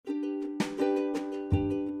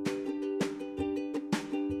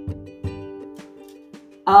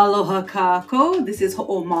Aloha kako. This is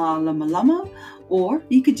Ho'oma Lama Lama, or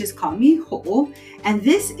you could just call me Ho'o. And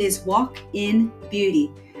this is Walk in Beauty.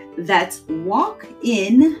 That's Walk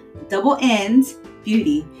in, double N's,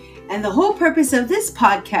 Beauty. And the whole purpose of this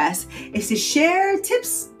podcast is to share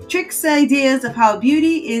tips, tricks, ideas of how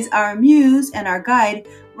beauty is our muse and our guide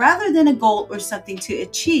rather than a goal or something to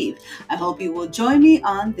achieve. I hope you will join me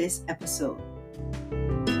on this episode.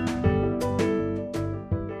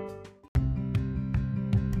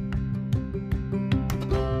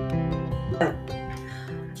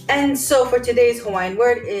 And so for today's Hawaiian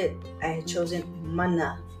word, I had chosen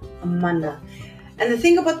mana. And the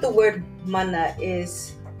thing about the word mana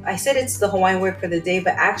is, I said it's the Hawaiian word for the day,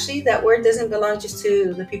 but actually that word doesn't belong just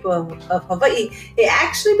to the people of Hawaii. It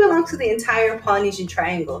actually belongs to the entire Polynesian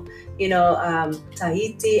Triangle.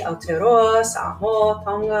 Tahiti, Aotearoa, Samoa,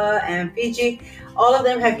 Tonga, and Fiji. All of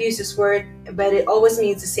them have used this word, but it always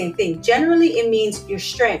means the same thing. Generally, it means your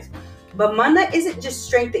strength. But mana isn't just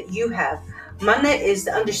strength that you have. Mana is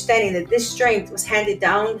the understanding that this strength was handed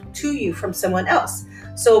down to you from someone else.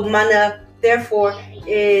 So mana, therefore,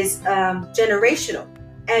 is generational.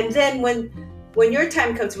 And then when your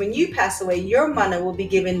time comes, when you pass away, your mana will be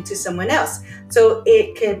given to someone else. So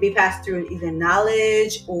it can be passed through either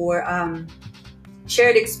knowledge or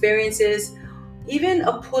shared experiences, even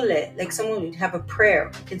a pule, like someone would have a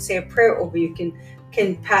prayer, can say a prayer over you,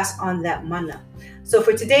 can pass on that mana. So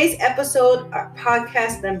for today's episode, our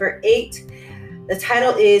podcast number 8, the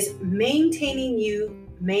title is Maintaining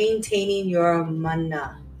Your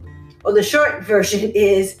Mana. Or the short version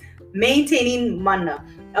is Maintaining Mana.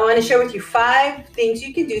 I want to share with you 5 things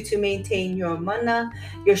you can do to maintain your mana,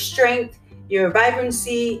 your strength, your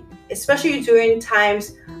vibrancy, especially during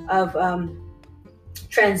times of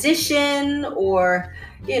transition or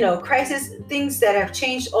crisis, things that have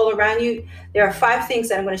changed all around you. There are 5 things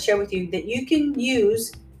that I'm going to share with you that you can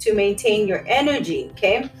use to maintain your energy,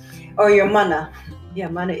 okay? Or your mana. Yeah,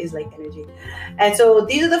 mana is like energy. And so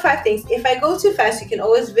these are the 5 things. If I go too fast, you can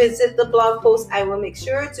always visit the blog post. I will make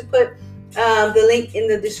sure to put the link in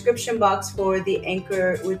the description box for the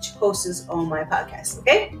Anchor, which hosts all my podcasts,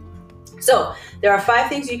 okay? So there are 5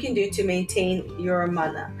 things you can do to maintain your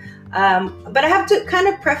mana. But I have to kind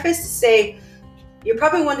of preface to say, you're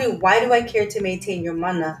probably wondering, why do I care to maintain your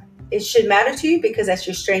mana? It should matter to you because that's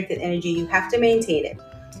your strength and energy. You have to maintain it.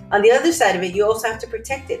 On the other side of it, you also have to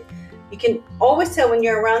protect it. You can always tell when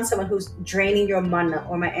you're around someone who's draining your mana,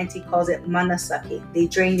 or my auntie calls it mana sake. They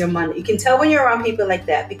drain your mana. You can tell when you're around people like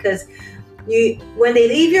that because when they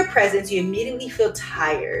leave your presence, you immediately feel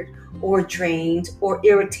tired or drained or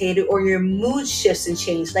irritated, or your mood shifts and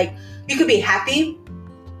changes. Like, you could be happy,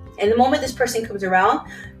 and the moment this person comes around,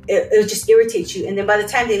 it'll just irritate you. And then by the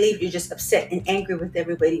time they leave, you're just upset and angry with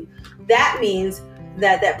everybody. That means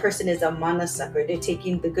that person is a mana sucker. They're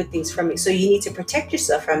taking the good things from you. So you need to protect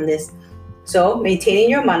yourself from this. So maintaining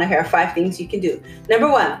your mana, here are 5 things you can do. Number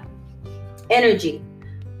 1, energy.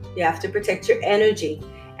 You have to protect your energy.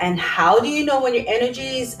 And how do you know when your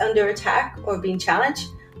energy is under attack or being challenged?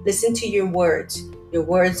 Listen to your words. Your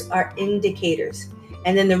words are indicators.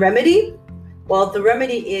 And then the remedy? Well, the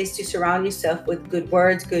remedy is to surround yourself with good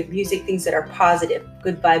words, good music, things that are positive,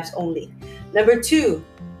 good vibes only. Number 2,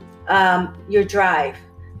 your drive.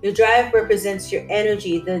 Your drive represents your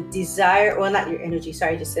energy, the desire, well, not your energy,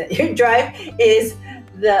 sorry, I just said your drive is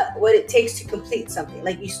what it takes to complete something.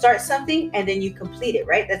 Like, you start something and then you complete it,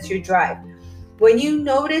 right? That's your drive. When you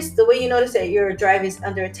notice, the way you notice that your drive is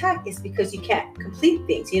under attack is because you can't complete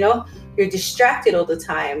things, you're distracted all the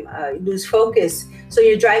time, you lose focus. So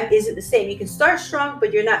your drive isn't the same. You can start strong,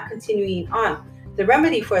 but you're not continuing on. The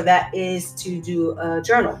remedy for that is to do a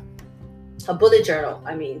journal, a bullet journal,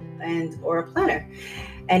 or a planner.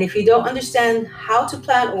 And if you don't understand how to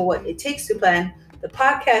plan or what it takes to plan, the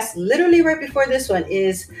podcast literally right before this one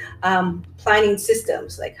is planning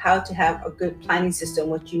systems, like how to have a good planning system,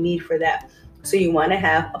 what you need for that. So you want to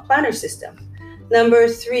have a planner system. Number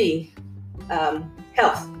 3,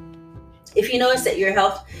 health. If you notice that your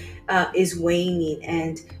health is waning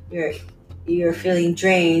and you're feeling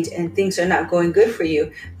drained and things are not going good for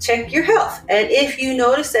you, check your health. And if you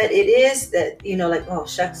notice that it is that, like, oh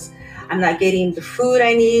shucks, I'm not getting the food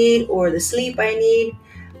I need or the sleep I need,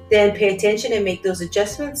 then pay attention and make those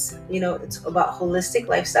adjustments. It's about holistic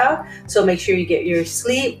lifestyle. So make sure you get your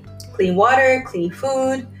sleep, clean water, clean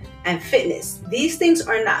food, and fitness. These things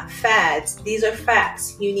are not fads. These are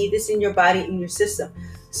facts. You need this in your body, in your system.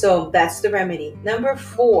 So that's the remedy. Number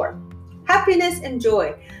 4, happiness and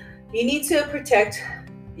joy. You need to protect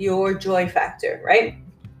your joy factor, right?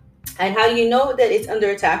 And how you know that it's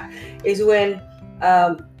under attack is when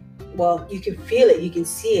well, you can feel it, you can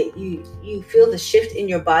see it, you feel the shift in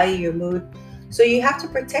your body, your mood. So you have to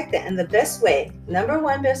protect that. And the best way, number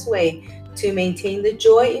one best way to maintain the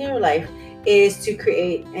joy in your life is to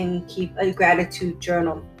create and keep a gratitude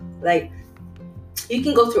journal. Like, you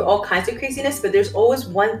can go through all kinds of craziness, but there's always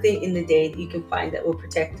one thing in the day that you can find that will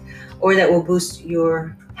protect or that will boost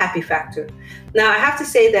your happy factor. Now, I have to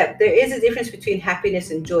say that there is a difference between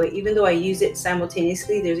happiness and joy. Even though I use it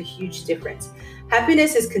simultaneously, there's a huge difference.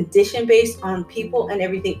 Happiness is condition based on people and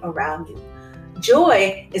everything around you.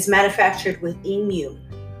 Joy is manufactured within you.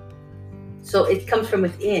 So it comes from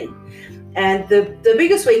within. And the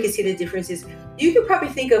biggest way you can see the difference is you could probably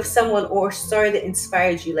think of someone or a story that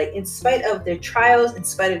inspired you. Like, in spite of their trials, in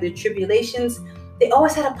spite of their tribulations, they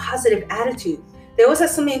always had a positive attitude. They always had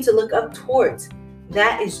something to look up towards.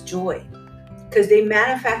 That is joy, because they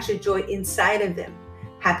manufacture joy inside of them.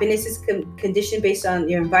 Happiness is conditioned based on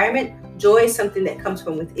your environment. Joy is something that comes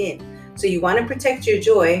from within. So you want to protect your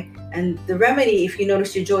joy. And the remedy, if you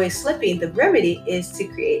notice your joy is slipping, the remedy is to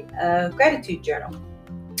create a gratitude journal.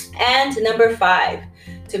 And number 5,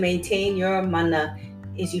 to maintain your mana,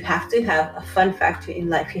 is you have to have a fun factor in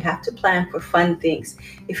life. You have to plan for fun things.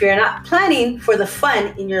 If you're not planning for the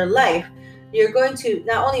fun in your life, you're going to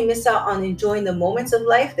not only miss out on enjoying the moments of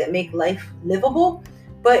life that make life livable,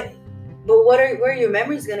 but where are your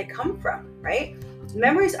memories going to come from, right?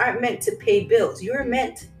 Memories aren't meant to pay bills. You're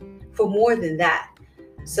meant for more than that.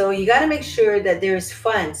 So you got to make sure that there is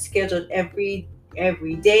fun scheduled every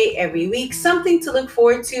day, every week, something to look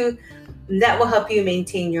forward to that will help you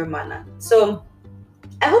maintain your mana. So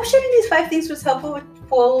I hope sharing these 5 things was helpful.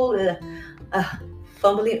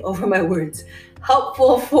 Fumbling over my words.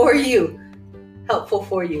 Helpful for you.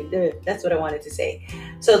 That's what I wanted to say.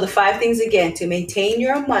 So the 5 things again to maintain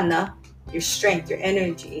your mana, your strength, your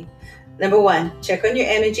energy. Number 1, check on your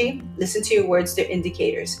energy. Listen to your words, they're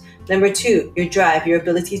indicators. Number 2, your drive, your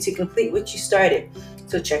ability to complete what you started.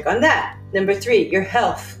 So check on that. Number 3, your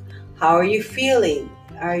health. How are you feeling?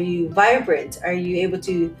 Are you vibrant? Are you able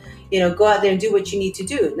to, go out there and do what you need to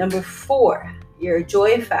do? Number 4, your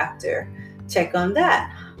joy factor. Check on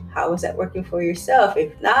that. How is that working for yourself?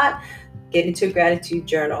 If not, get into a gratitude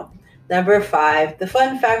journal. Number 5, the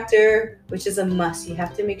fun factor, which is a must. You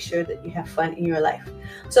have to make sure that you have fun in your life.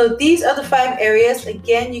 So these are the 5 areas.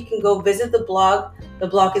 Again, you can go visit the blog. The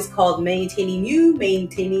blog is called Maintaining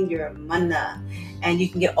Your Mana. And you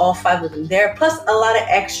can get all 5 of them there, plus a lot of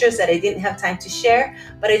extras that I didn't have time to share.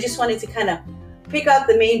 But I just wanted to kind of pick out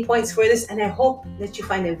the main points for this, and I hope that you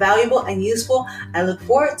find it valuable and useful. I look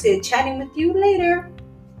forward to chatting with you later.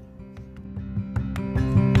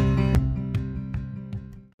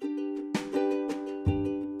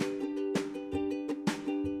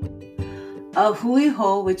 Ahui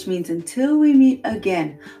ho, which means until we meet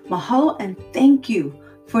again. Mahalo and thank you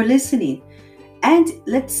for listening. And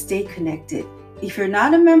let's stay connected. If you're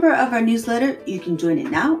not a member of our newsletter, you can join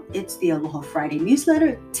it now. It's the Aloha Friday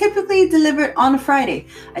newsletter, typically delivered on a Friday.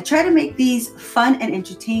 I try to make these fun and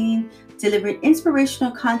entertaining, delivering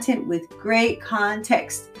inspirational content with great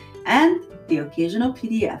context, and the occasional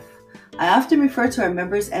PDF. I often refer to our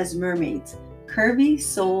members as mermaids, curvy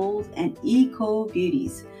souls, and eco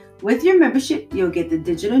beauties. With your membership, you'll get the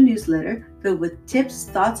digital newsletter filled with tips,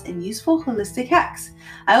 thoughts, and useful holistic hacks.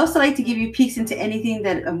 I also like to give you peeks into anything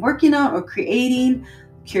that I'm working on or creating,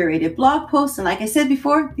 curated blog posts, and like I said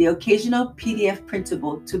before, the occasional PDF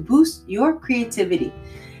printable to boost your creativity.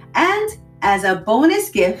 And as a bonus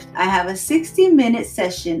gift, I have a 60-minute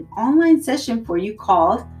online session for you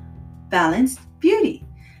called Balanced Beauty.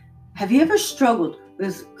 Have you ever struggled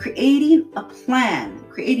with creating a plan,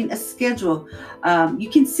 creating a schedule? You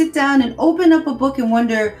can sit down and open up a book and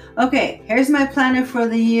wonder, okay, here's my planner for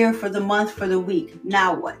the year, for the month, for the week.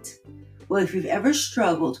 Now what? Well, if you've ever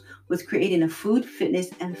struggled with creating a food, fitness,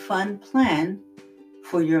 and fun plan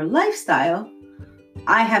for your lifestyle,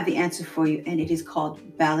 I have the answer for you, and it is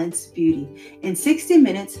called Balanced Beauty. In 60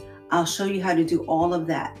 minutes, I'll show you how to do all of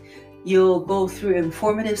that. You'll go through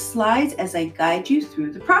informative slides as I guide you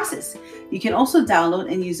through the process. You can also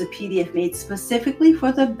download and use a PDF made specifically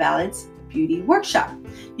for the Balanced Beauty workshop.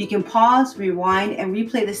 You can pause, rewind, and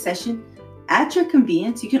replay the session at your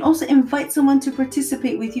convenience. You can also invite someone to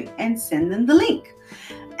participate with you and send them the link.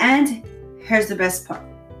 And here's the best part.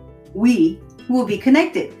 We will be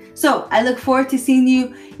connected. So I look forward to seeing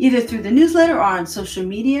you either through the newsletter or on social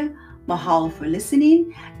media. Mahalo for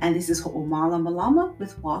listening. And this is Ho'omala Malama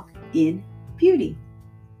with Walk in Beauty.